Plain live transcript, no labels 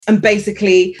and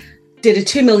basically did a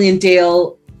 2 million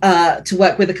deal to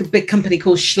work with a big company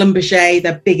called Schlumberger.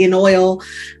 They're big in oil.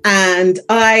 And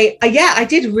I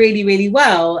did really, really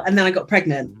well. And then I got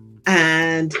pregnant.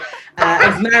 And I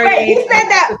was married. Wait, you said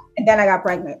that, and then I got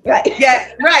pregnant. Right?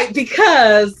 Yeah, right.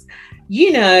 Because,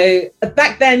 you know,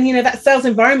 back then, you know, that sales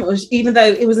environment was, even though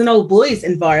it was an old boys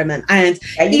environment, and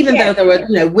even though there were,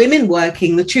 you know, women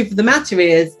working, the truth of the matter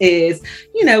is,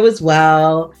 you know, as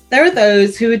well, there are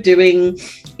those who are doing,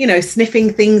 you know,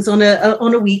 sniffing things on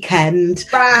a weekend.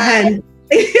 Right. And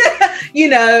you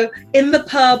know, in the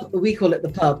pub, we call it the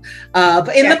pub,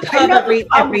 but in the pub,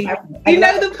 you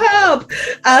know, the pub,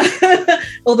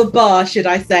 or the bar, should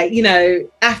I say, you know,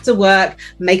 after work,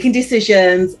 making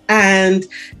decisions. And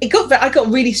I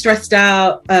got really stressed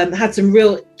out, had some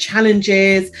real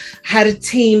challenges, had a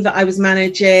team that I was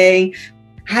managing,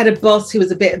 had a boss who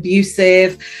was a bit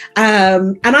abusive.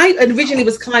 And I originally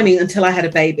was climbing until I had a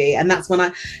baby. And that's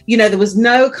when there was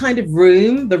no kind of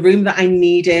the room that I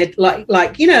needed,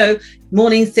 like, you know,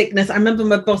 morning sickness. I remember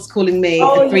my boss calling me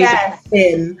at 3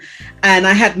 in, and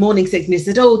I had morning sickness. He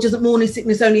said, "Oh, doesn't morning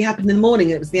sickness only happen in the morning?"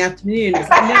 And it was the afternoon. It's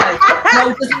like,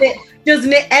 no,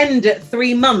 doesn't it end at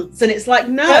 3 months? And it's like,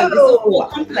 no, it's all more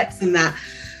complex than that.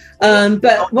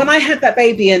 But when I had that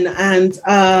baby and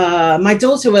my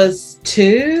daughter was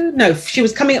 2, she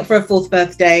was coming up for her 4th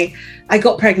birthday. I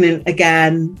got pregnant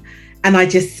again, and I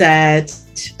just said,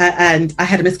 and I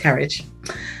had a miscarriage,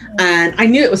 and I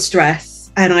knew it was stress.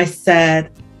 And I said,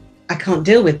 I can't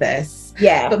deal with this.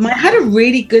 Yeah. But I had a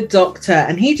really good doctor,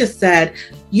 and he just said,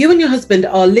 you and your husband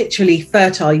are literally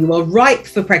fertile. You are ripe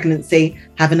for pregnancy.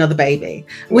 Have another baby,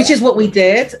 which is what we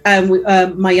did.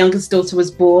 My youngest daughter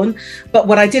was born. But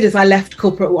what I did is I left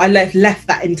corporate. I left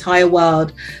that entire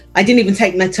world. I didn't even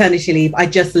take maternity leave. I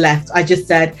just left. I just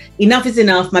said, enough is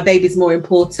enough. My baby's more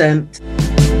important.